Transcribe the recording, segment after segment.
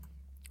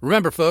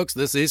Remember, folks,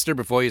 this Easter,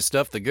 before you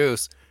stuff the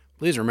goose,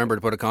 please remember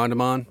to put a condom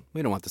on.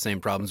 We don't want the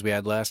same problems we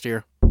had last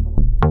year.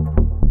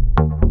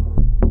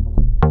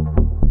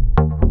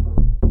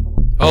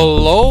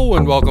 Hello,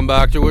 and welcome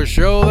back to a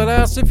show that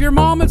asks if your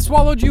mom had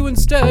swallowed you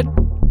instead,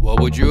 what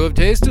would you have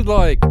tasted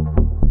like?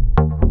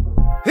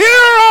 Here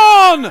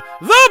on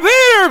the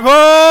Peter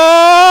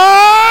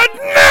Pod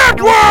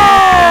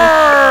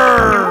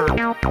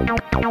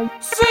Network!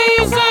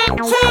 Season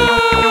 2!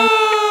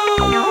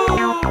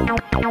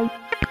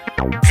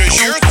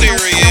 Because your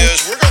theory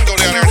is we're going to go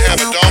down there and have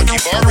a donkey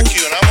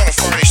barbecue and I'm going to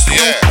furnish the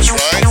ass,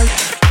 right?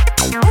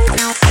 You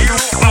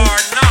are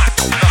not.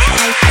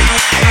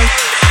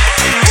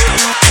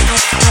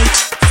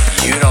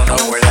 You don't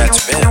know where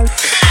that's been.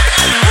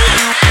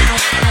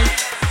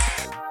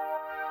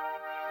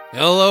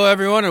 Hello,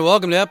 everyone, and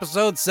welcome to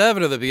episode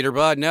 7 of the Peter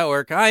Pod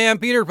Network. I am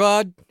Peter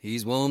Pod.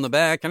 He's Will in the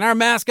back, and our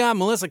mascot,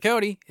 Melissa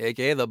Cody,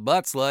 a.k.a. the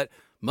butt slut,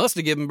 must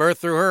have given birth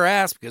through her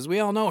ass because we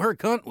all know her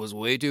cunt was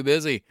way too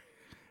busy.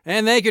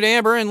 And thank you to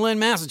Amber in Lynn,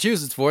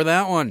 Massachusetts for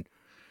that one.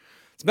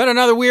 It's been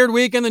another weird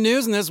week in the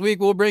news, and this week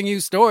we'll bring you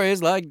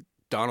stories like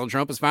Donald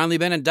Trump has finally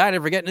been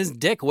indicted for getting his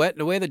dick wet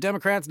in a way that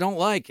Democrats don't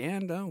like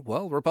and,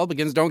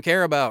 Republicans don't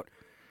care about.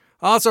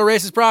 Also,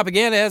 racist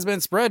propaganda has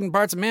been spread in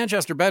parts of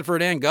Manchester,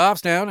 Bedford, and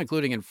Goffstown,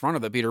 including in front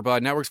of the Peter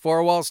Pod Network's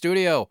four-wall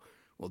studio.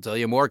 We'll tell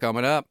you more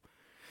coming up.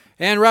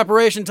 And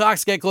reparation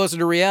talks get closer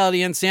to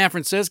reality in San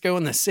Francisco,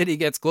 and the city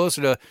gets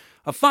closer to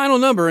a final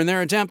number in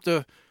their attempt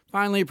to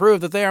finally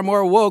prove that they are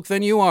more woke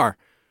than you are.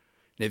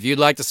 And if you'd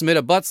like to submit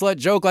a butt slut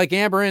joke like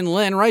Amber and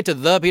Lynn, write to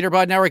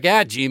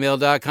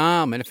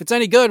thepeterpodnetwork@gmail.com. And if it's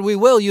any good, we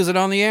will use it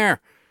on the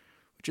air,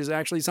 which is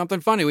actually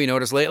something funny we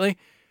noticed lately.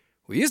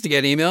 We used to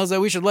get emails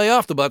that we should lay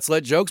off the butt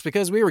slut jokes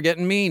because we were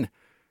getting mean.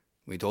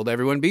 We told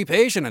everyone be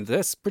patient, and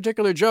this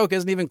particular joke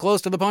isn't even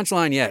close to the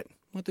punchline yet.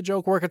 Let the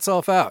joke work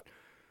itself out.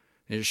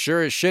 As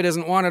sure as shit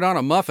isn't wanted on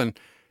a muffin,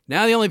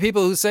 now the only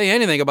people who say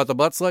anything about the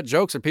butt slut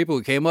jokes are people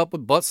who came up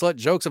with butt slut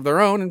jokes of their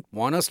own and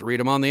want us to read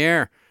them on the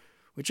air.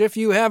 Which, if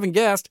you haven't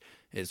guessed,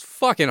 is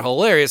fucking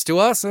hilarious to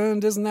us,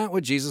 and isn't that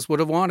what Jesus would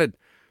have wanted?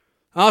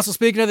 Also,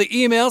 speaking of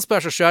the email,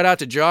 special shout out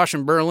to Josh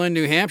in Berlin,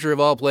 New Hampshire, of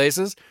all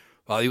places.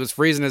 While he was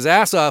freezing his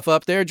ass off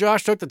up there,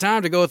 Josh took the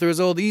time to go through his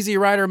old Easy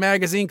Rider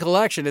magazine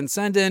collection and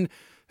send in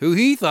who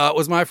he thought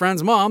was my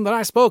friend's mom that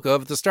I spoke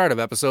of at the start of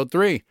episode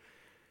 3.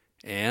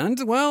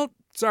 And, well,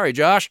 sorry,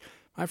 Josh,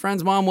 my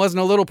friend's mom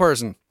wasn't a little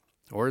person.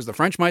 Or as the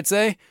French might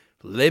say,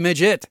 le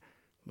midget.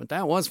 But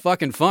that was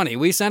fucking funny.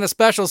 We sent a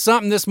special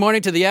something this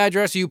morning to the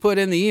address you put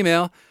in the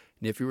email,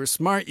 and if you were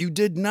smart, you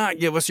did not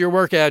give us your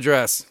work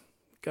address.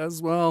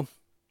 Because, well,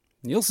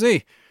 you'll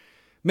see.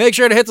 Make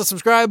sure to hit the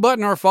subscribe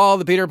button or follow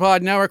the Peter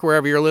Pod Network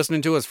wherever you're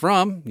listening to us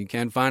from. You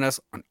can find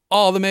us on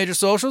all the major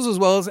socials, as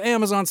well as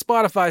Amazon,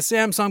 Spotify,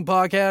 Samsung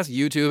Podcasts,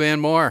 YouTube,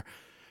 and more.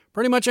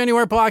 Pretty much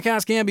anywhere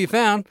podcasts can be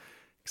found,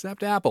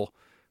 except Apple.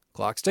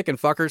 Clock's ticking,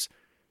 fuckers.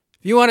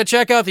 If you want to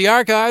check out the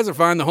archives or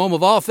find the home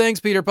of all things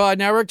Peter Pod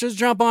Network, just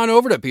jump on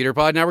over to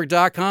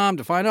peterpodnetwork.com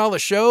to find all the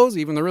shows,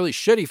 even the really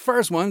shitty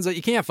first ones that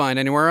you can't find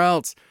anywhere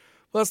else.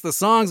 Plus the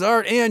songs,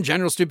 art, and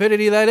general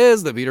stupidity that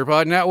is the Peter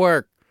Pod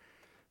Network.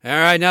 All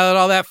right, now that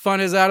all that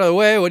fun is out of the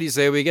way, what do you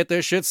say we get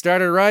this shit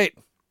started right?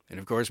 And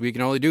of course, we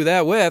can only do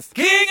that with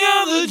King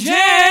of the Jackals!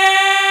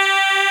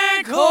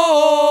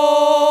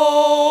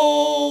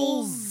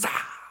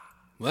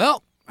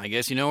 Well, I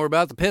guess you know we're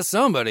about to piss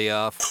somebody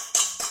off.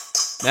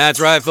 That's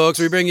right, folks.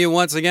 We bring you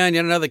once again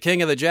yet another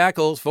King of the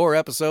Jackals for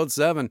episode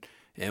 7.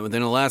 And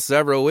within the last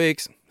several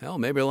weeks, hell,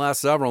 maybe the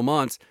last several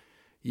months,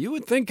 you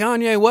would think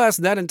Kanye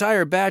West, that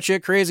entire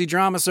batshit crazy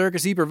drama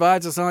circus he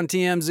provides us on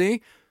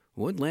TMZ,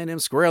 would land him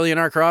squarely in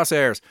our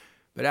crosshairs.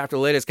 But after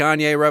the latest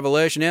Kanye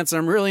revelation and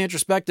some really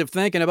introspective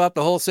thinking about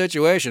the whole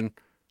situation,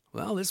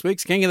 well, this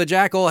week's King of the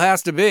Jackal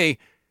has to be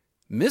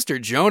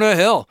Mr. Jonah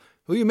Hill,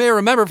 who you may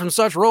remember from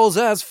such roles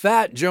as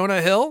Fat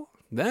Jonah Hill,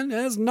 then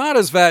as Not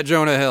as Fat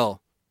Jonah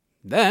Hill,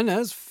 then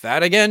as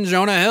Fat Again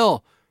Jonah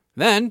Hill,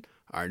 then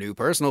our new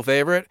personal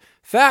favorite,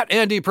 Fat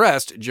and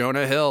Depressed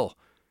Jonah Hill.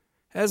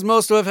 As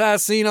most of us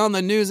have seen on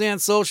the news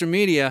and social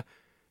media,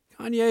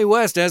 Kanye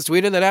West has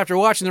tweeted that after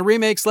watching the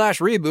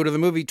remake/reboot of the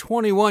movie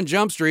 21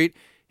 Jump Street,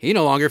 he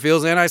no longer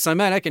feels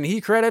anti-Semitic, and he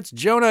credits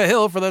Jonah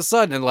Hill for the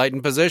sudden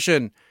enlightened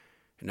position.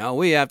 And all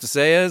we have to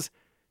say is,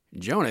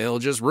 Jonah Hill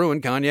just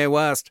ruined Kanye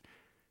West.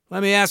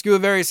 Let me ask you a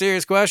very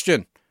serious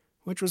question.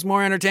 Which was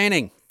more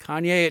entertaining,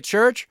 Kanye at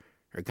church,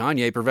 or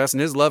Kanye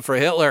professing his love for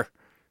Hitler?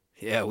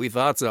 Yeah, we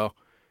thought so.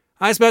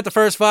 I spent the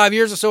first 5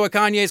 years or so of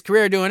Kanye's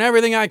career doing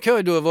everything I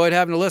could to avoid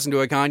having to listen to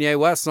a Kanye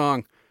West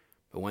song.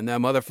 But when that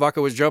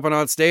motherfucker was jumping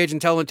on stage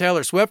and telling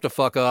Taylor Swift to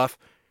fuck off,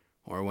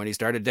 or when he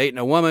started dating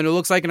a woman who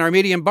looks like an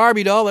Armenian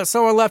Barbie doll that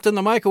someone left in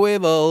the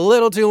microwave a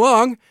little too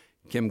long,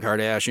 Kim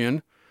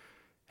Kardashian.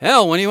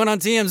 Hell, when he went on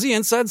TMZ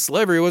and said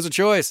slavery was a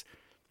choice.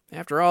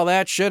 After all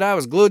that shit, I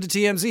was glued to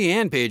TMZ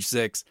and Page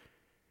 6.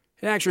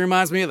 It actually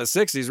reminds me of the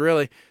 60s,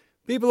 really.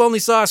 People only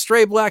saw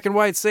straight black and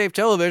white safe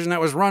television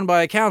that was run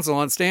by a council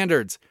on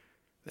standards.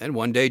 Then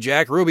one day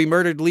Jack Ruby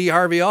murdered Lee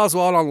Harvey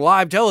Oswald on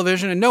live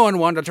television and no one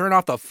wanted to turn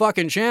off the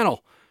fucking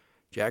channel.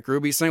 Jack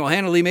Ruby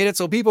single-handedly made it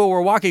so people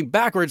were walking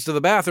backwards to the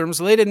bathroom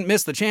so they didn't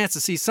miss the chance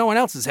to see someone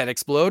else's head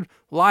explode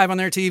live on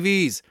their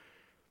TVs.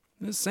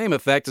 This same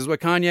effect is what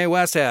Kanye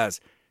West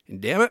has.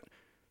 And damn it,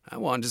 I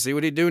wanted to see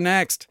what he'd do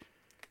next.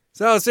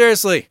 So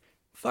seriously,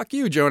 fuck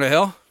you, Jonah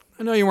Hill.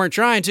 I know you weren't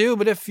trying to,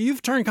 but if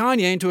you've turned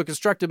Kanye into a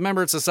constructive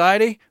member of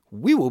society,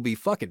 we will be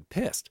fucking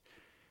pissed.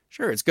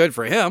 Sure, it's good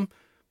for him,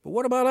 but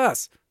what about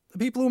us? The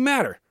people who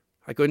matter.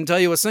 I couldn't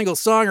tell you a single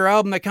song or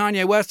album that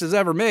Kanye West has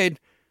ever made,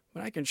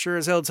 but I can sure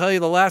as hell tell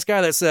you the last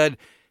guy that said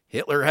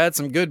Hitler had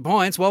some good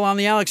points while on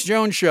the Alex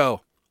Jones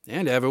show.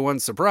 And to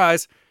everyone's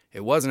surprise,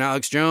 it wasn't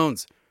Alex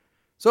Jones.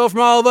 So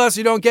from all of us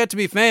who don't get to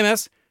be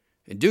famous,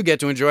 and do get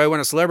to enjoy when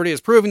a celebrity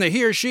is proving that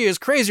he or she is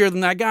crazier than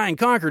that guy in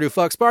Concord who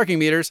fucks parking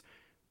meters,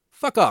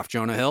 fuck off,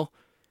 Jonah Hill.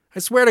 I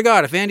swear to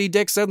God, if Andy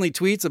Dick suddenly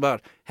tweets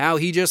about how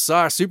he just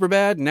saw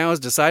Superbad and now has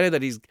decided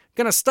that he's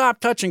gonna stop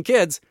touching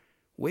kids,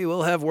 we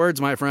will have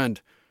words, my friend.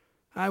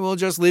 I will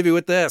just leave you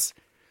with this.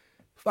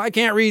 If I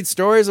can't read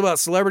stories about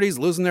celebrities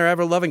losing their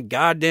ever-loving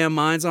goddamn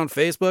minds on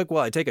Facebook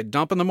while I take a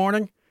dump in the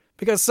morning,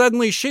 because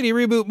suddenly shitty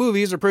reboot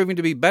movies are proving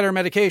to be better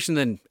medication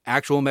than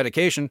actual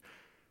medication,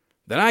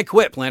 then I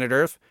quit Planet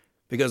Earth,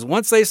 because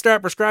once they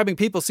start prescribing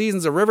people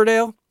seasons of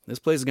Riverdale, this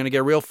place is going to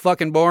get real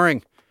fucking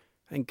boring.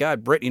 Thank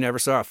God Brittany never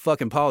saw a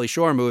fucking Pauly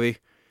Shore movie.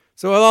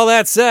 So with all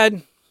that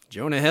said,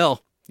 Jonah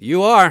Hill,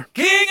 you are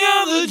King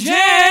of the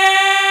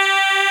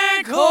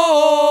Jackals!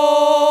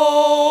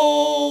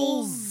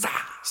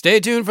 Stay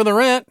tuned for the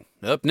rant.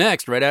 Up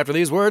next, right after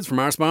these words from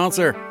our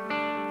sponsor.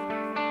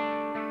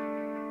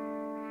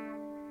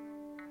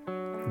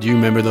 Do you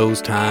remember those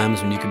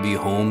times when you could be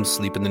home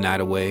sleeping the night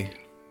away,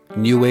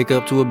 and you wake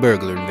up to a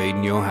burglar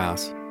invading your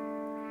house,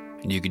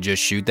 and you could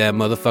just shoot that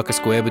motherfucker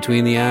square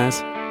between the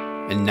eyes,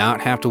 and not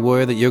have to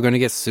worry that you're going to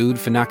get sued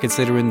for not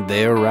considering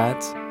their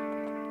rights?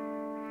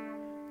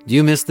 Do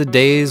you miss the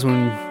days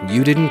when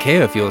you didn't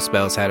care if your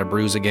spouse had a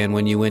bruise again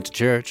when you went to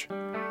church,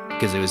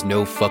 because there was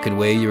no fucking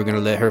way you were going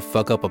to let her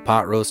fuck up a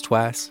pot roast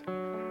twice?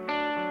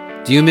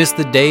 Do you miss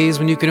the days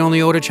when you could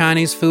only order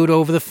Chinese food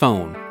over the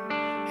phone,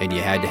 and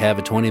you had to have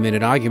a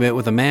 20-minute argument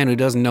with a man who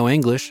doesn't know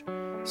English,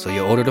 so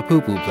you ordered a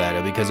poo-poo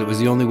platter because it was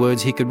the only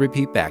words he could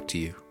repeat back to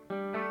you?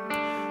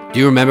 Do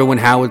you remember when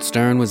Howard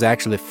Stern was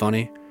actually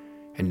funny,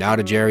 and not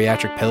a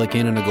geriatric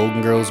pelican in a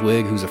Golden Girls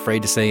wig who's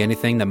afraid to say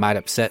anything that might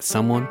upset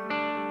someone?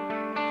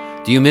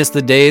 Do you miss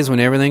the days when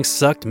everything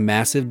sucked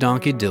massive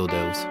donkey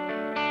dildos,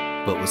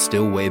 but was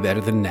still way better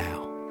than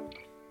now?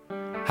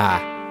 Hi,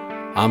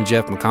 I'm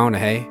Jeff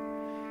McConaughey,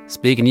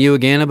 speaking to you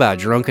again about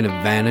Drunken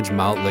Advantage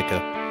Malt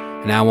Liquor,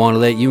 and I want to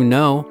let you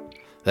know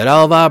that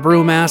all of our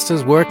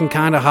brewmasters working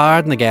kind of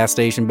hard in the gas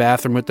station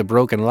bathroom with the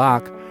broken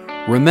lock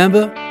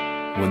remember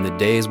when the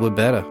days were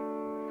better,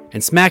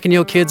 and smacking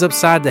your kids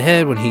upside the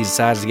head when he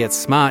decides to get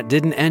smart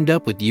didn't end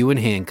up with you in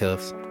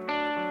handcuffs.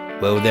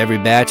 Well, with every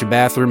batch of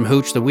bathroom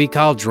hooch that we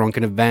call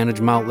Drunken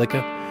Advantage Malt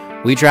Liquor,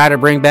 we try to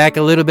bring back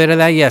a little bit of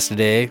that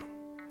yesterday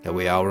that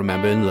we all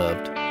remember and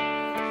loved,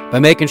 by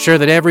making sure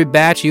that every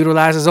batch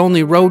utilizes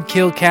only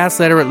roadkill cats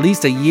that are at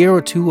least a year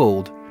or two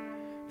old,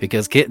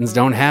 because kittens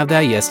don't have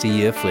that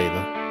yesteryear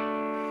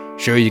flavor.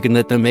 Sure, you can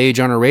let them age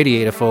on a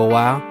radiator for a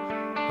while,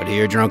 but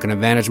here at Drunken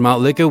Advantage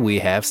Malt Liquor, we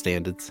have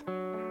standards.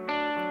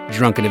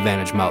 Drunken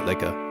Advantage Malt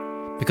Liquor,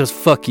 because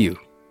fuck you,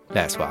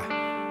 that's why.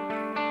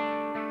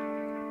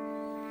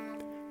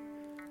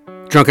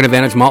 Drunken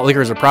Advantage Malt Liquor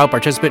is a proud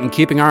participant in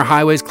keeping our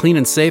highways clean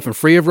and safe and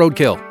free of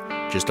roadkill.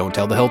 Just don't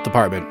tell the health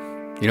department.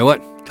 You know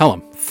what? Tell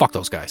them. Fuck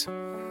those guys.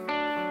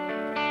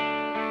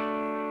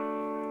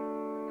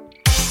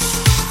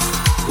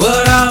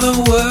 What are the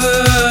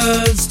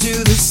words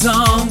to the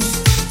song?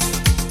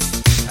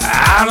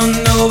 I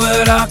don't know,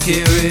 but I'll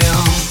carry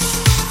on,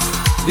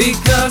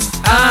 because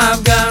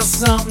I've got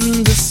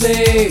something to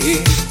say.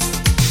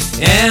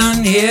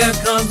 And here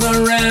comes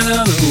the rant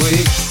of the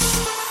week.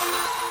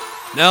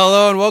 Now,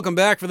 hello and welcome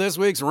back for this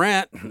week's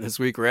rant. This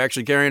week we're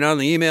actually carrying on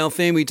the email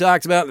theme we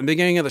talked about in the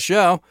beginning of the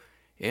show.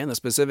 And the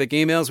specific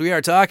emails we are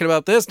talking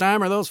about this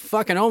time are those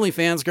fucking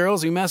OnlyFans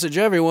girls who message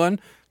everyone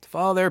to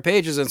follow their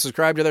pages and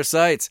subscribe to their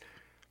sites.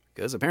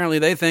 Because apparently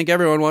they think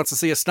everyone wants to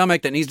see a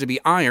stomach that needs to be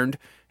ironed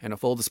and a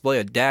full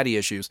display of daddy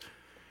issues.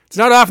 It's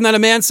not often that a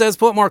man says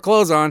put more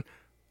clothes on,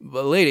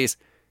 but ladies,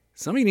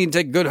 some of you need to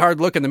take a good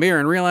hard look in the mirror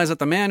and realize that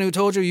the man who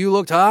told you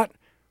looked hot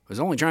was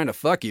only trying to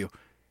fuck you.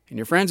 And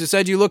your friends who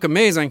said you look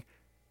amazing,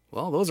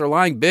 well, those are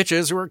lying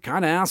bitches who are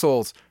kind of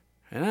assholes.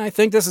 And I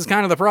think this is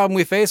kind of the problem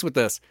we face with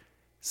this.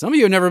 Some of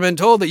you have never been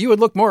told that you would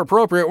look more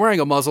appropriate wearing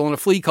a muzzle and a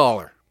flea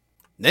collar.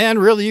 And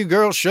really, you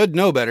girls should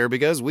know better,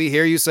 because we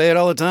hear you say it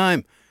all the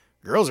time.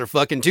 Girls are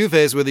fucking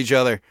two-faced with each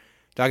other.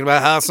 Talking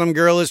about how some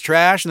girl is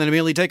trash and then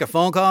immediately take a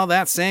phone call,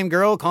 that same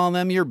girl calling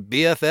them your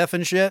BFF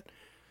and shit.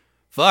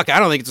 Fuck, I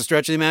don't think it's a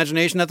stretch of the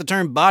imagination that the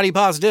term body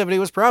positivity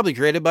was probably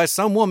created by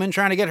some woman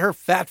trying to get her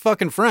fat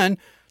fucking friend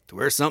to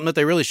wear something that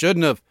they really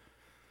shouldn't have.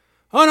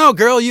 Oh no,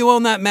 girl, you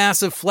own that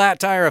massive flat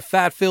tire of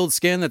fat-filled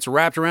skin that's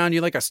wrapped around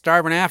you like a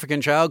starving African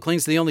child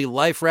clings to the only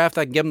life raft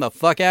that can get him the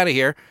fuck out of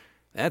here.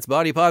 That's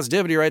body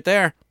positivity right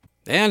there.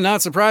 And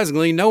not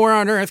surprisingly, nowhere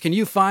on Earth can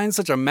you find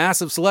such a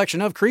massive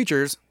selection of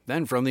creatures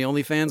than from the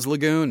OnlyFans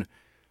Lagoon.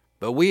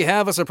 But we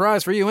have a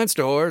surprise for you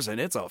Insta-whores, and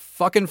it's a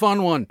fucking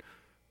fun one.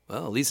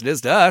 Well, at least it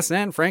is to us,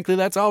 and frankly,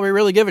 that's all we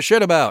really give a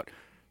shit about.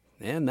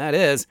 And that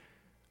is,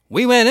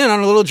 we went in on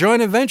a little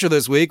joint adventure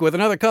this week with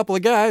another couple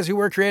of guys who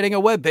were creating a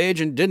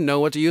webpage and didn't know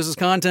what to use as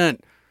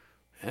content.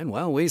 And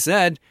well, we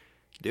said,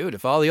 dude,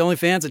 if all the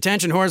OnlyFans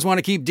attention whores want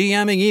to keep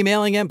DMing,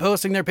 emailing, and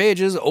posting their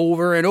pages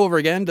over and over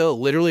again to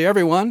literally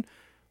everyone,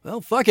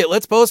 well, fuck it,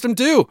 let's post them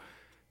too.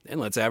 And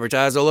let's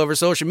advertise all over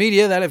social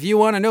media that if you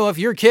want to know if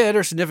your kid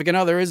or significant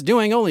other is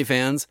doing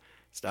OnlyFans,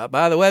 stop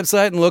by the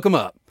website and look them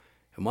up.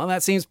 And while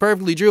that seems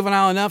perfectly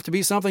juvenile enough to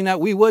be something that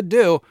we would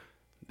do,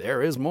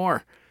 there is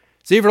more.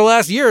 See, for the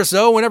last year or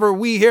so, whenever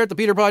we here at the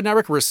Peter Pod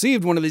Network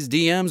received one of these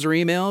DMs or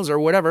emails or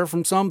whatever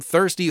from some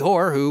thirsty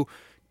whore who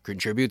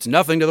contributes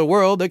nothing to the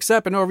world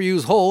except an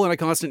overused hole and a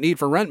constant need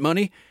for rent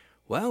money,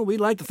 well, we'd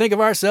like to think of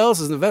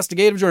ourselves as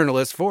investigative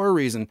journalists for a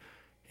reason.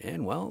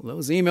 And, well,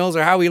 those emails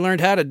are how we learned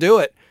how to do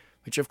it,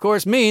 which of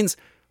course means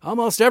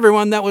almost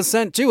everyone that was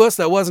sent to us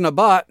that wasn't a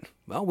bot,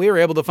 well, we were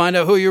able to find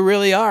out who you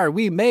really are.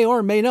 We may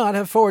or may not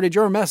have forwarded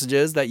your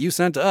messages that you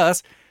sent to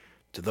us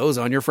to those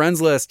on your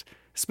friends list,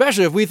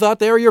 especially if we thought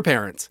they were your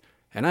parents.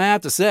 And I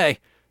have to say,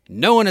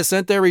 no one has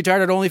sent their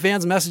retarded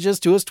OnlyFans messages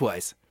to us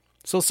twice.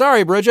 So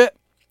sorry, Bridget.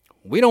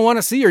 We don't want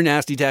to see your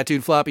nasty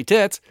tattooed floppy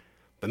tits,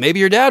 but maybe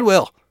your dad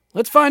will.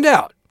 Let's find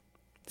out.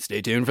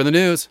 Stay tuned for the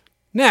news.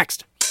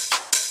 Next.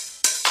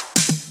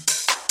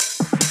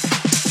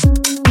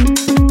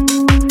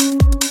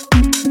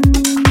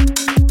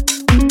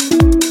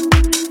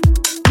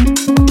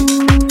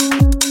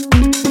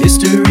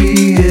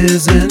 History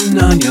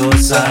isn't on your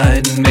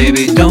side.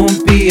 Maybe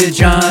don't be a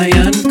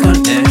giant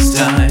cunt next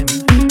time.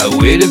 I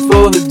waited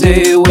for the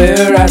day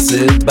where I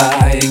sit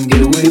by and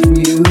get away from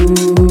you.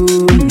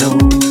 No,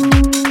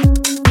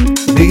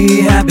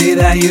 be happy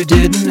that you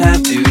didn't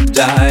have to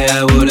die.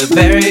 I would have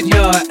buried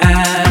your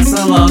ass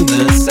along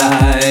the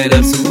side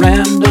of some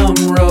random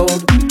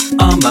road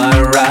on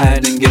my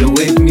ride and get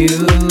away from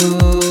you.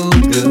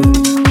 Good.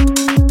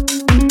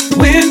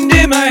 Wind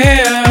in my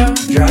hair,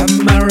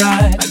 driving my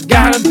ride. I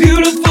got a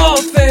beautiful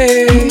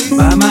face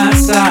by my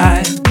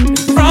side. And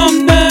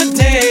from the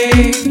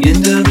day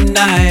into the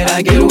night,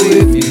 I get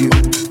away from you.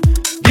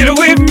 Get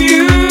away from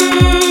you.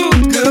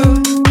 Good.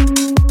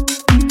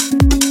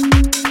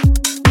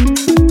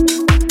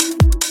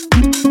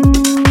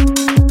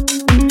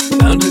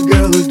 Found a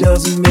girl who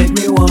doesn't make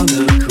me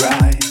wanna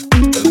cry.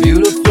 A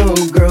beautiful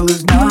girl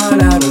who's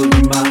not out of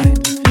her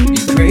mind.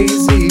 You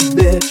crazy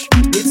bitch,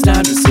 it's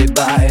time to say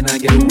bye and I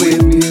get away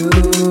from you.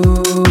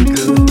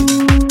 Good.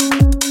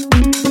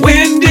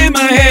 Wind in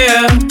my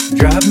hair,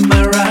 driving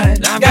my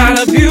ride. I've got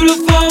a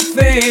beautiful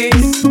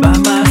face by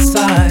my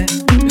side.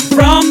 And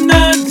from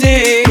the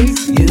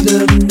days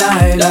into the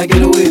night, I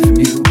get away from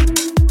you.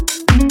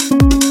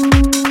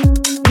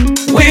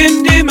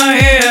 Wind in my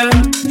hair,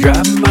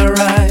 driving my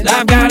ride.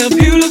 I've got a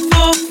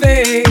beautiful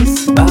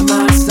face by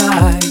my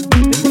side.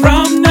 And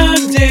from the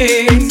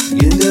days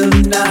into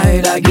the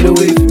night, I get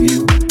away from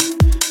you.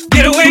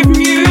 Get away from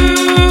you.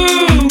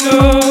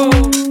 Oh.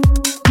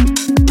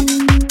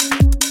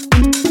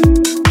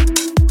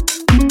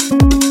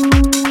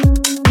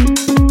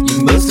 You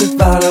must have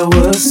thought I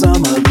was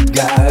some other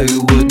guy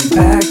who wouldn't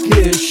pack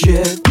his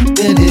shit,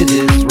 then it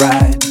is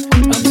right.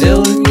 I'm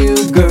telling you,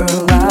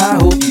 girl, I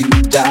hope you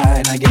die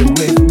and I get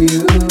away from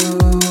you.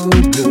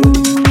 Good.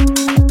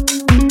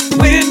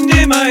 Wind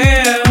in my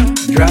hair,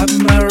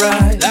 driving my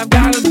ride. I've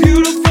got a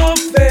beautiful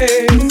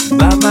face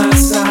by my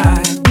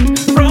side. And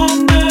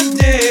from the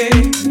day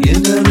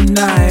into the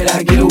night,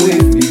 I get away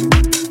from you.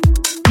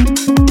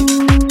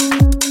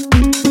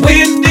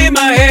 Wind in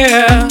my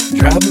hair,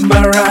 driving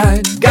my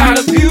ride. Got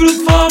a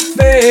beautiful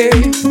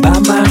face by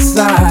my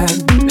side.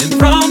 And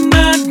from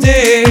the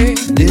day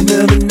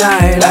into the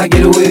night, I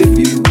get away from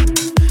you.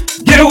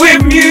 Get away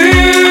from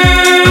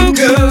you.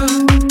 Good.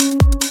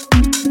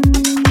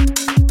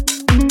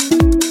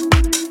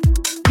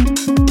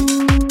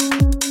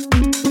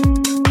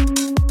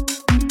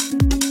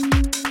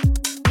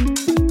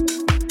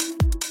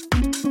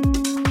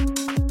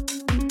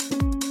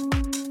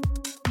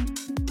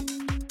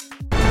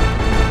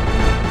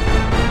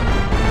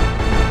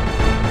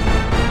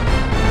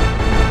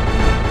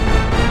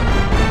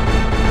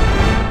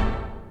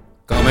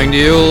 Coming to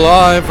you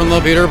live from the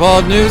Peter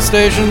Pod News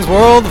Station's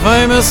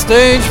world-famous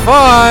Stage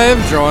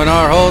 5. Join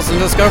our host in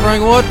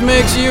discovering what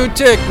makes you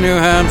tick, New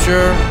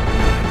Hampshire.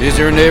 Is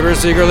your neighbor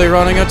secretly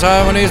running a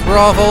Taiwanese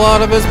brothel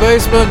out of his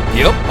basement?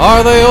 Yep.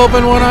 Are they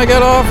open when I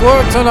get off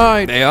work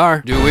tonight? They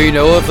are. Do we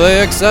know if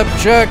they accept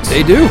checks?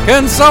 They do.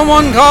 Can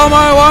someone call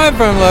my wife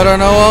and let her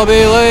know I'll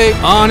be late?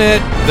 On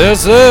it.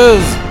 This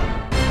is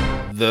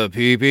the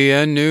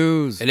PPN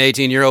News. An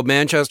 18-year-old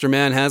Manchester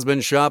man has been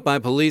shot by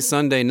police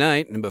Sunday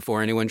night, and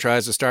before anyone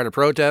tries to start a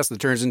protest that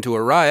turns into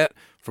a riot,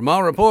 from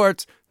all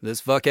reports,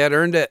 this fuckhead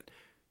earned it.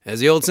 As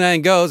the old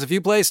saying goes, if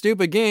you play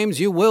stupid games,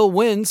 you will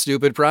win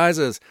stupid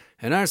prizes.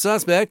 And our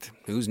suspect,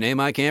 whose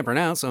name I can't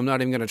pronounce, so I'm not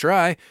even going to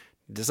try,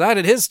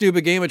 decided his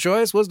stupid game of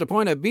choice was to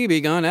point a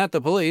BB gun at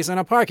the police in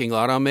a parking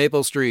lot on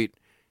Maple Street.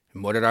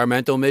 And what did our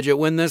mental midget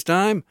win this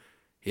time?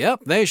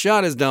 Yep, they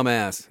shot his dumb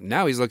ass.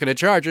 Now he's looking at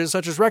charges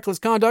such as reckless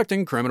conduct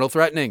and criminal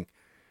threatening.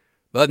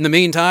 But in the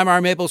meantime,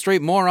 our Maple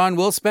Street moron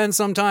will spend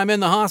some time in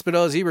the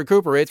hospital as he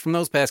recuperates from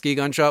those pesky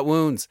gunshot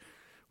wounds.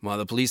 While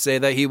the police say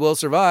that he will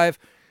survive,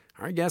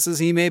 our guess is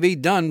he may be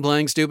done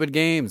playing stupid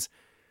games.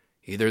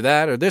 Either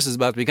that or this is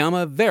about to become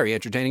a very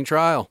entertaining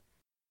trial.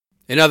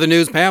 In other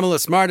news, Pamela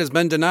Smart has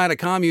been denied a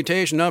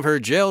commutation of her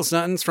jail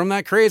sentence from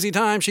that crazy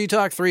time she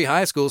talked 3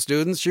 high school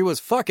students she was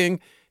fucking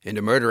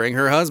into murdering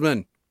her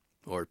husband.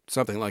 Or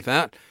something like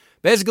that.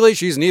 Basically,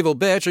 she's an evil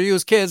bitch who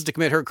used kids to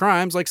commit her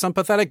crimes like some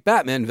pathetic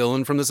Batman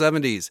villain from the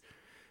 70s.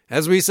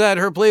 As we said,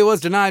 her plea was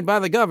denied by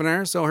the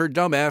governor, so her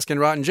dumbass can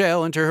rot in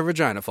jail until her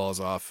vagina falls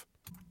off.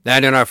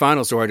 And in our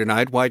final story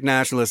tonight, white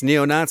nationalist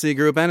neo-Nazi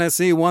group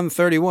NSC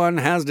 131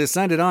 has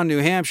descended on New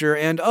Hampshire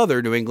and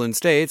other New England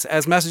states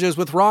as messages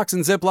with rocks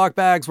and Ziploc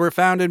bags were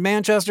found in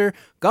Manchester,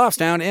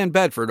 Goffstown, and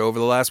Bedford over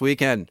the last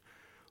weekend.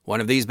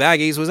 One of these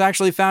baggies was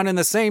actually found in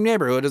the same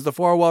neighborhood as the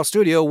four-wall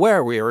studio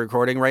where we are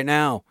recording right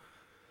now.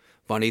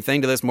 Funny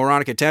thing to this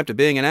moronic attempt at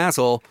being an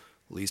asshole,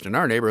 at least in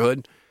our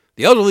neighborhood,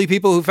 the elderly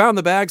people who found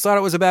the bags thought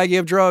it was a baggie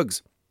of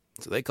drugs,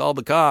 so they called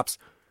the cops.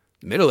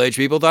 The middle-aged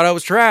people thought it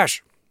was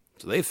trash,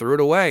 so they threw it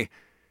away.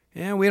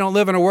 And we don't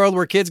live in a world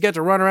where kids get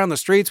to run around the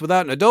streets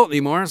without an adult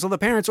anymore, so the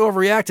parents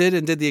overreacted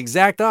and did the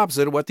exact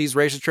opposite of what these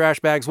racist trash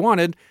bags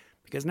wanted,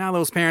 because now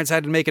those parents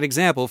had to make an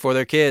example for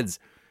their kids.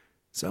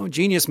 So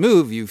genius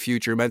move, you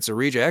future Mensa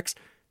rejects.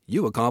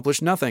 You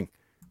accomplished nothing.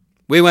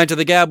 We went to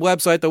the Gab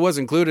website that was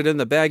included in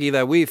the baggie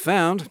that we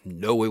found.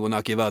 No, we will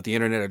not give out the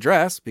internet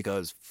address,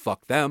 because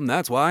fuck them,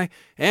 that's why.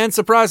 And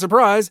surprise,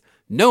 surprise,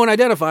 no one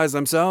identifies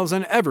themselves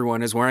and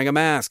everyone is wearing a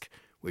mask.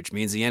 Which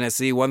means the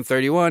NSC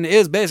 131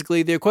 is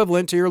basically the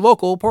equivalent to your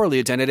local poorly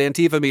attended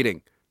Antifa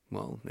meeting.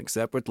 Well,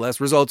 except with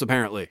less results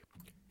apparently.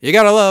 You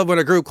gotta love when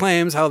a group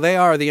claims how they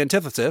are the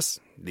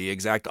antithesis, the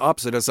exact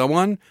opposite of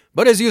someone,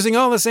 but is using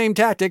all the same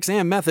tactics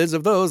and methods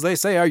of those they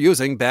say are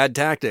using bad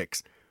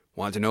tactics.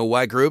 Want to know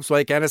why groups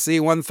like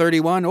NSC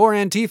 131 or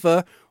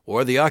Antifa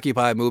or the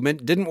Occupy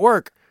movement didn't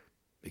work?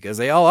 Because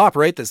they all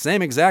operate the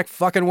same exact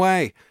fucking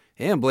way,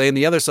 and blame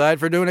the other side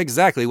for doing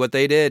exactly what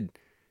they did.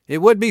 It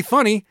would be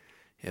funny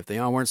if they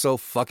all weren't so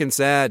fucking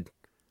sad.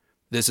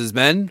 This has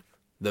been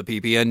the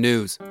PPN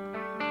News.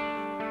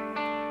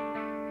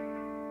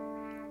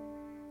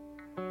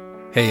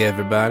 Hey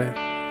everybody,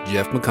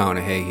 Jeff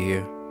McConaughey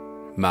here.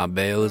 My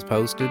bail is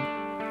posted.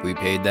 We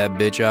paid that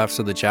bitch off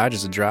so the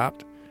charges are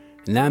dropped.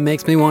 And that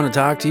makes me want to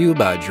talk to you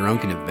about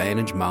Drunken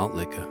Advantage malt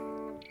liquor.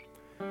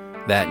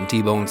 That and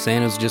T-Bone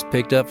Sanders just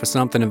picked up for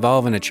something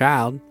involving a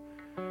child.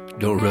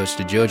 Don't rush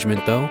to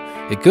judgment though.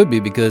 It could be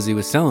because he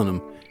was selling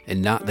them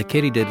and not the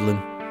kitty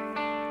diddling.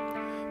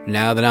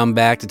 Now that I'm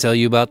back to tell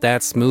you about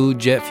that smooth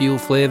jet fuel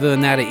flavor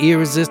and that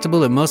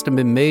irresistible that must have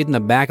been made in the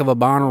back of a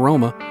barn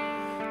aroma,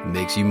 it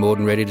makes you more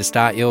than ready to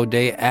start your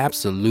day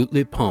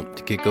absolutely pumped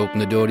to kick open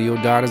the door to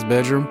your daughter's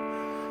bedroom,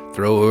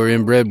 throw her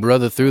inbred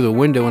brother through the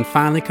window, and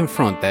finally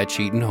confront that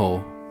cheating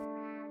whore.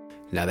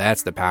 Now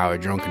that's the power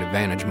of Drunken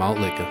Advantage malt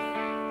liquor.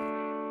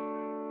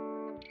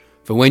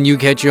 For when you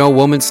catch your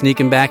woman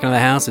sneaking back into the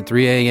house at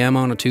 3 a.m.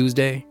 on a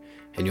Tuesday,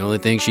 and the only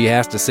thing she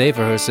has to say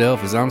for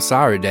herself is, "I'm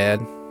sorry,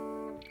 Dad."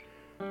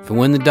 For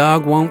when the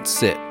dog won't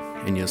sit,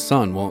 and your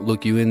son won't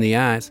look you in the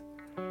eyes.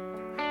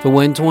 For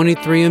when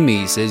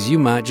 23andMe says you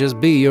might just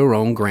be your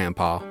own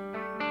grandpa.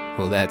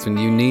 Well, that's when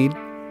you need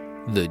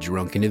the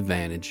Drunken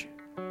Advantage.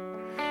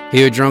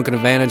 Here at Drunken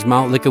Advantage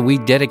Malt Liquor, we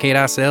dedicate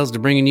ourselves to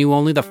bringing you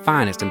only the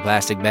finest in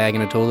plastic bag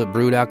and a toilet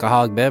brewed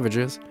alcoholic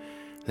beverages.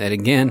 That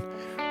again,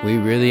 we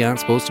really aren't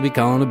supposed to be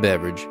calling a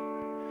beverage.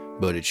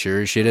 But it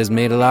sure as shit has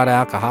made a lot of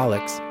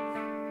alcoholics.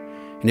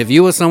 And if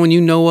you or someone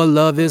you know or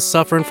love is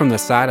suffering from the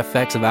side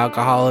effects of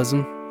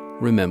alcoholism,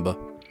 remember,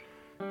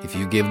 if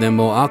you give them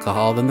more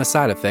alcohol, then the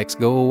side effects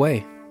go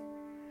away.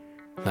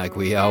 Like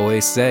we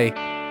always say,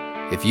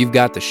 if you've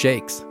got the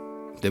shakes,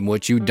 then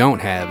what you don't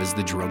have is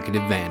the Drunken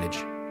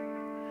Advantage.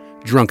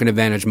 Drunken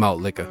Advantage Malt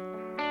Liquor.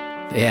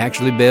 They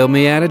actually bailed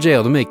me out of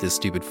jail to make this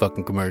stupid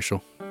fucking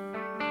commercial.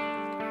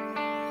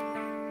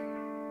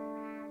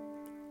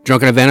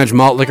 Drunken Advantage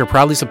Malt Liquor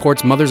proudly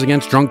supports Mothers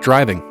Against Drunk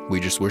Driving.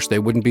 We just wish they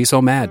wouldn't be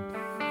so mad.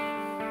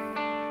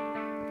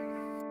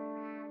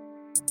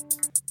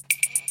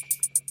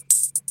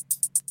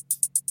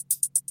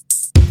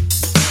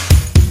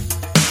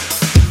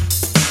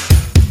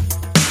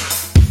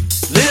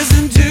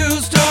 Listen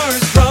to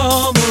stories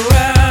from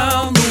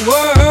around the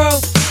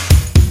world.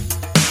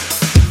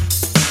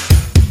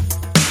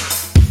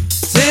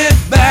 Sit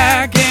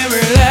back and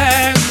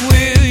relax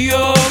with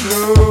your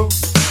girl.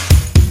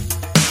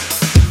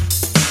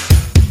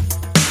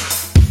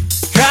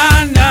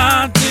 Try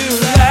not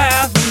to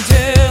laugh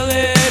until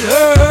it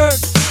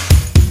hurts.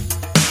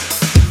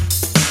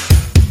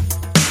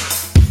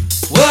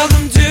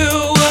 Welcome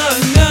to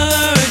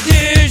another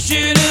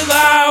edition of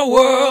Our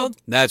World.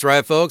 That's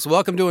right, folks.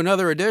 Welcome to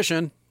another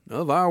edition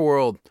of Our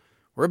World.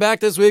 We're We're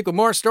back this week with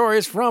more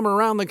stories from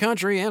around the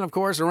country and, of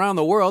course, around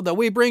the world that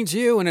we bring to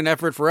you in an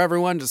effort for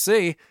everyone to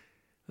see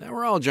that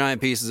we're all giant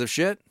pieces of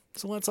shit,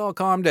 so let's all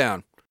calm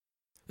down.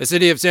 The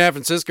city of San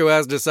Francisco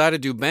has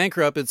decided to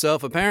bankrupt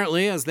itself,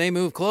 apparently, as they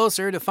move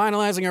closer to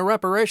finalizing a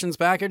reparations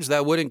package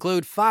that would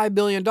include $5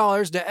 billion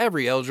to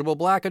every eligible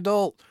black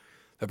adult.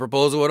 The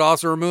proposal would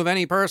also remove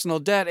any personal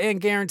debt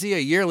and guarantee a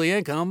yearly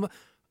income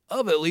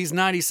of at least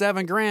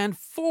 $97,000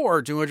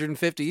 for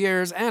 250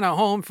 years and a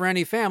home for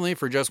any family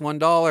for just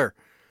 $1.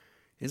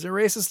 Is it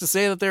racist to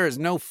say that there is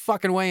no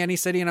fucking way any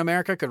city in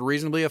America could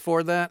reasonably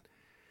afford that?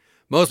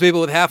 Most people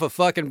with half a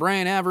fucking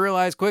brain have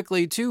realized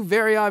quickly two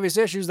very obvious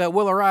issues that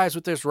will arise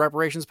with this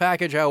reparations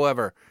package,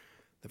 however.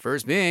 The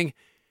first being,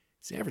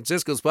 San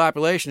Francisco's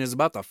population is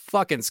about to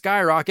fucking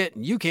skyrocket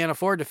and you can't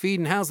afford to feed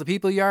and house the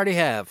people you already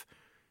have.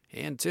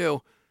 And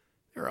two,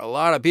 there are a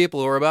lot of people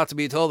who are about to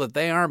be told that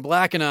they aren't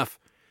black enough.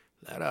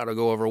 That ought to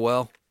go over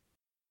well.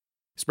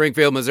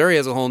 Springfield, Missouri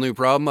has a whole new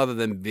problem, other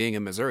than being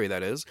in Missouri,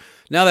 that is.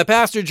 Now that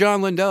Pastor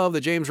John Lindell of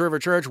the James River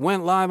Church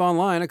went live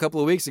online a couple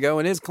of weeks ago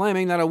and is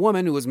claiming that a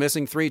woman who was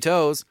missing 3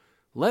 toes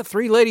let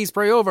 3 ladies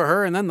pray over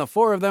her, and then the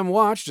 4 of them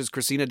watched as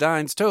Christina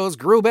Dine's toes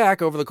grew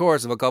back over the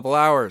course of a couple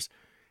hours.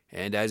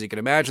 And as you can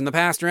imagine, the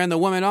pastor and the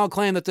woman all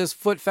claim that this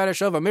foot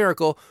fetish of a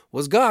miracle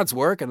was God's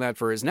work, and that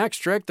for his next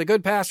trick, the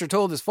good pastor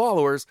told his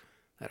followers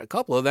that a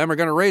couple of them are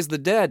going to raise the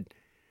dead.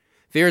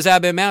 Fears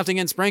have been mounting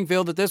in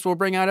Springfield that this will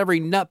bring out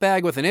every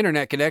nutbag with an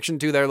internet connection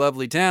to their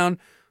lovely town,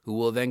 who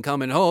will then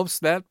come in hopes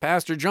that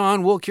Pastor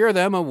John will cure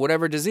them of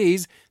whatever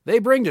disease they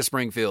bring to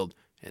Springfield,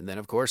 and then,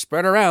 of course,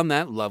 spread around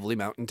that lovely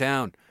mountain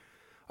town.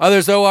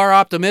 Others, though, are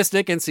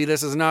optimistic and see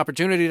this as an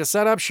opportunity to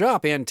set up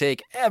shop and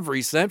take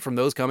every cent from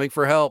those coming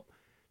for help.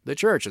 The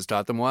church has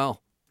taught them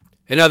well.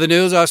 In other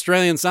news,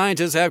 Australian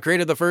scientists have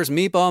created the first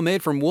meatball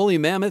made from woolly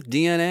mammoth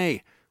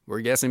DNA.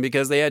 We're guessing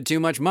because they had too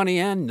much money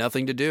and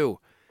nothing to do.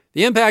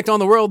 The impact on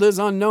the world is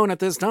unknown at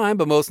this time,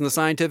 but most in the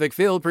scientific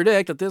field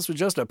predict that this was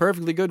just a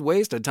perfectly good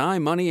waste of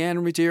time, money,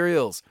 and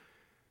materials.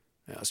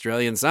 The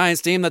Australian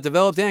science team that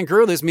developed and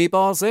grew this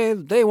meatball say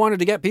they wanted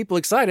to get people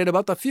excited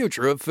about the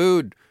future of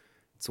food.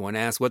 So when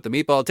asked what the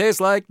meatball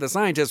tastes like, the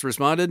scientists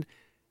responded,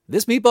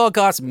 "This meatball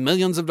costs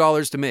millions of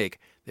dollars to make.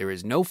 There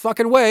is no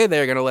fucking way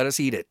they're going to let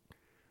us eat it."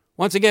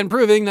 Once again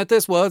proving that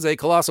this was a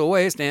colossal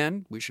waste,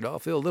 and we should all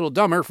feel a little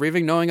dumber for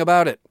even knowing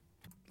about it.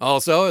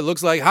 Also, it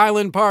looks like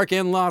Highland Park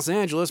in Los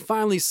Angeles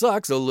finally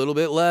sucks a little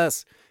bit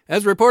less.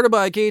 As reported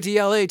by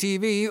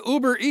KTLA-TV,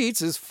 Uber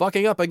Eats is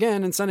fucking up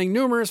again and sending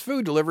numerous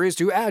food deliveries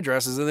to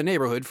addresses in the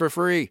neighborhood for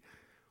free.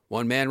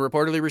 One man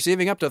reportedly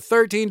receiving up to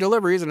 13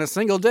 deliveries in a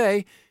single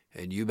day,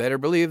 and you better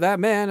believe that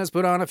man has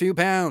put on a few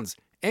pounds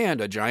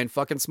and a giant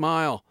fucking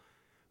smile.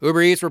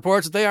 Uber Eats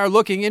reports that they are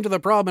looking into the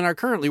problem and are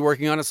currently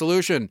working on a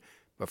solution.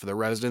 But for the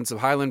residents of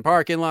Highland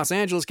Park in Los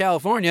Angeles,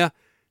 California,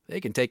 they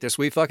can take their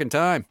sweet fucking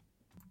time.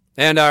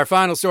 And our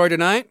final story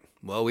tonight,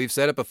 well, we've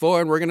said it before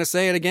and we're going to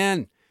say it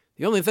again.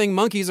 The only thing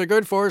monkeys are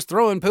good for is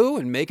throwing poo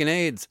and making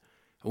AIDS.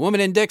 A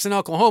woman in Dixon,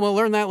 Oklahoma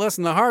learned that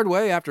lesson the hard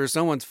way after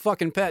someone's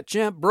fucking pet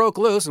chimp broke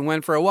loose and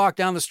went for a walk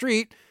down the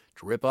street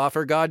to rip off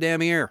her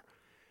goddamn ear.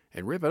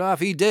 And rip it off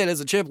he did, as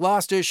the chimp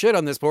lost his shit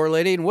on this poor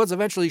lady and was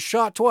eventually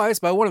shot twice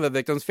by one of the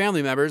victim's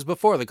family members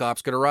before the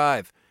cops could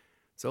arrive.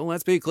 So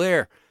let's be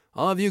clear.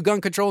 All of you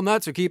gun control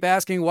nuts who keep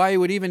asking why you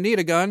would even need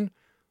a gun,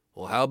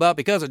 well, how about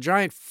because a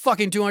giant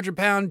fucking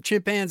 200-pound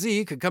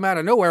chimpanzee could come out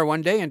of nowhere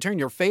one day and turn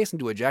your face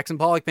into a Jackson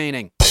Pollock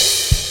painting?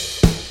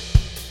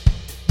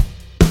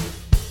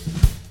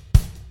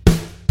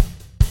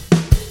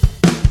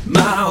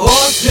 My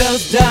horse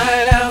just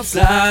died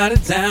outside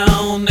of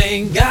town.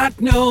 Ain't got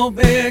no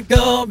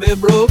pickup, it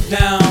broke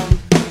down.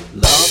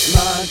 Lost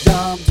my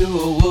job to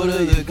a what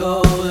do they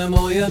call them,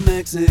 oh yeah,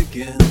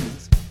 Mexicans.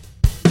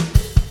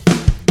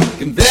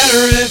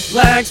 Confederate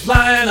flags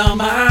flying on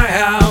my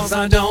house.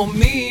 I don't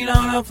mean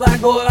on a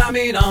flagpole, I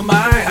mean on my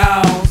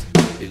house.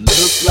 It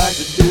looks like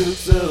the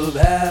Dukes of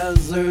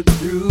Hazzard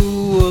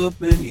threw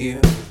up in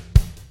here.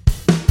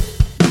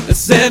 I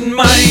said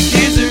my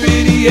kids are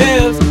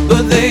idiots,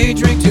 but they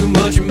drink too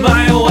much.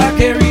 My wife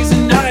carries a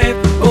knife,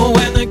 oh,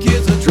 when the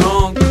kids are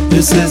drunk.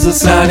 This is a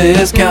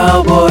saddest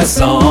cowboy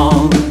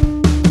song.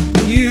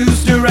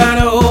 Used to ride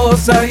a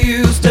horse, I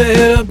used to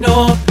head up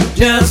north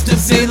just to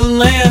see the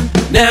land.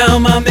 Now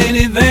my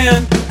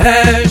minivan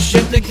has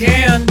shit the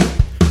can.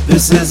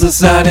 This is the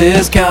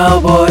saddest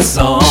cowboy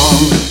song.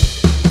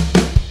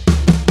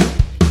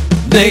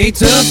 They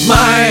took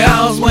my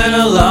house when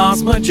I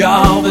lost my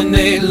job, and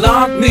they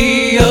locked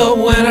me up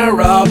when I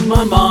robbed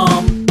my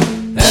mom.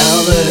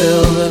 How the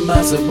hell am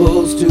I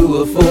supposed to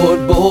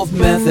afford both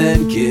meth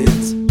and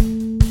kids?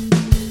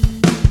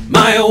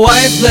 My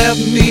wife left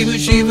me, but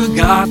she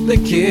forgot the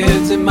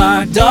kids, and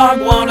my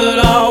dog wandered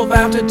off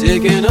after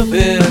taking a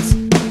piss.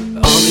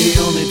 On the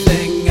only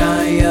thing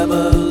I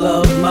ever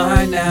loved,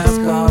 my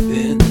NASCAR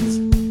pins.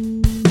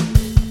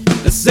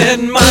 I said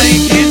my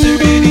kids are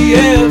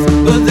idiots,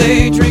 but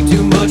they drink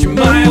too much.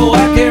 My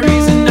wife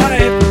carries a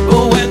knife,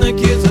 but when the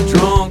kids are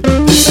drunk,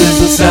 this is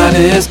the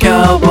saddest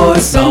cowboy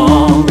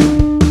song.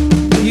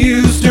 I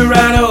used to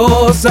ride a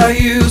horse, I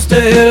used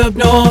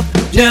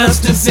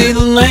just to see the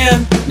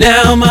land.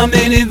 Now my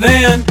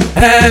minivan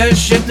has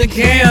shit the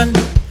can.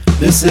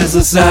 This is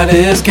the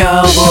saddest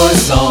cowboy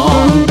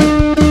song.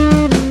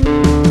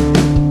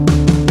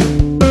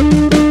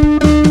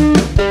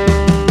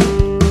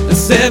 I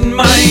said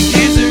my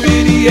kids are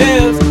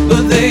idiots,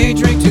 but they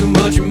drink too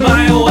much.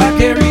 My wife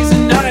carries a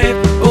knife,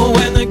 oh,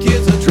 when the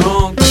kids are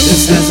drunk.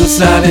 This is the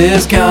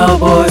saddest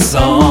cowboy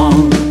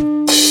song.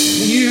 I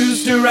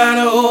used to ride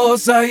a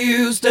horse, I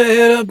used to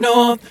head up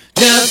north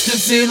just to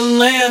see the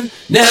land.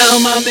 Now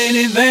my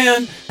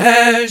minivan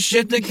has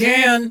shit the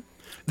can.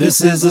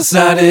 This is the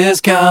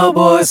saddest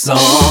cowboy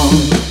song.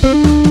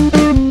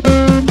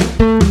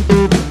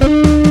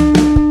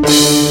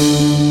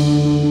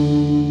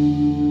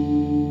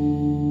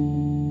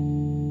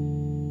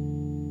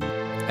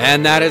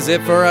 And that is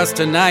it for us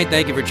tonight.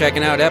 Thank you for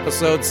checking out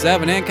episode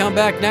 7, and come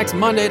back next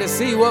Monday to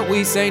see what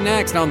we say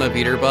next on the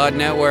Peter Pod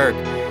Network.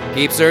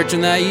 Keep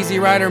searching that Easy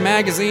Rider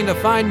magazine to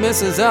find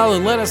Mrs. L,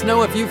 and let us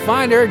know if you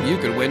find her, you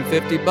could win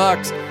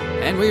 $50.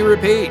 And we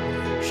repeat,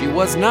 she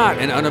was not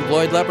an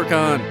unemployed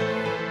leprechaun.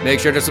 Make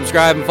sure to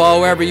subscribe and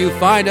follow wherever you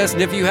find us,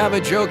 and if you have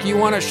a joke you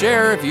want to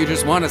share, if you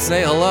just want to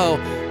say hello,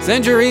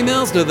 send your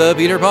emails to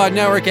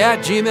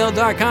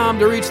thepeterpodnetwork@gmail.com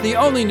to reach the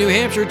only New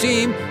Hampshire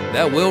team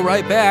that will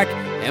write back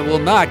and will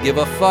not give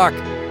a fuck.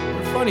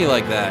 We're funny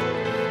like that.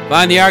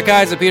 Find the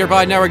archives at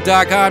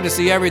peterpodnetwork.com to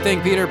see everything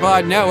Peter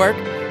Pod Network.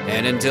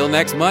 And until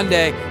next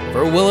Monday,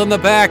 for Will in the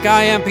Back,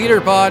 I am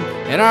Peter Pod,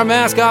 and our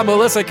mascot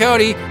Melissa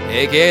Cody,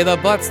 aka the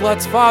Butt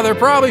Slut's father,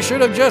 probably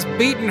should have just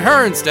beaten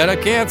her instead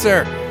of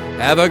cancer.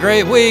 Have a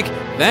great week.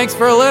 Thanks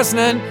for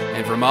listening.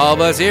 And from all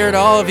of us here to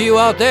all of you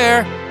out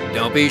there,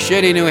 don't be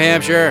shitty, New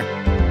Hampshire.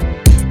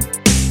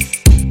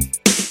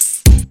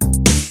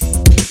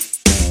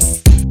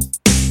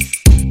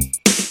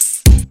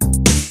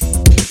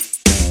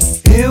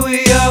 Here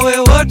we are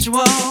with what you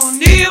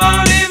want,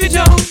 even if you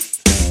don't.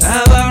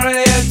 I've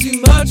already had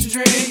too much to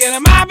drink, and I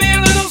might be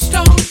a little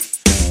stoned.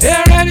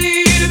 They're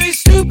ready to be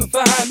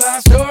stupefied by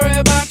a story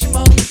about your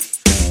mom.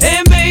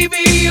 And maybe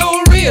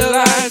you'll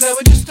realize that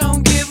we just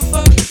don't give a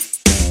fuck.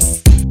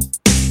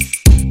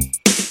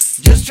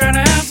 Just trying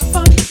to have some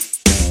fun.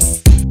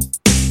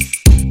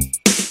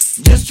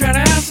 Just trying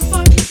to have some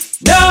fun.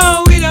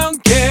 No, we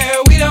don't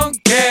care,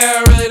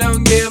 really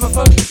don't give a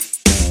fuck.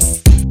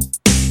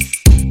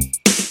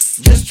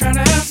 Just trying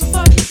to have some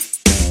fun.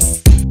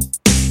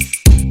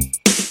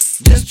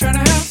 Just trying to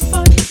have some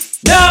fun.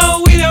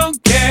 No, we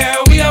don't care,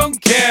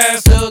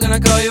 still gonna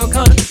call you a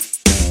cunt.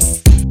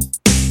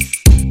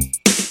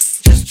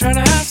 Just trying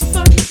to have some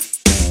fun.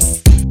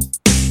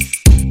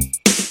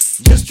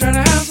 Just trying to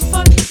have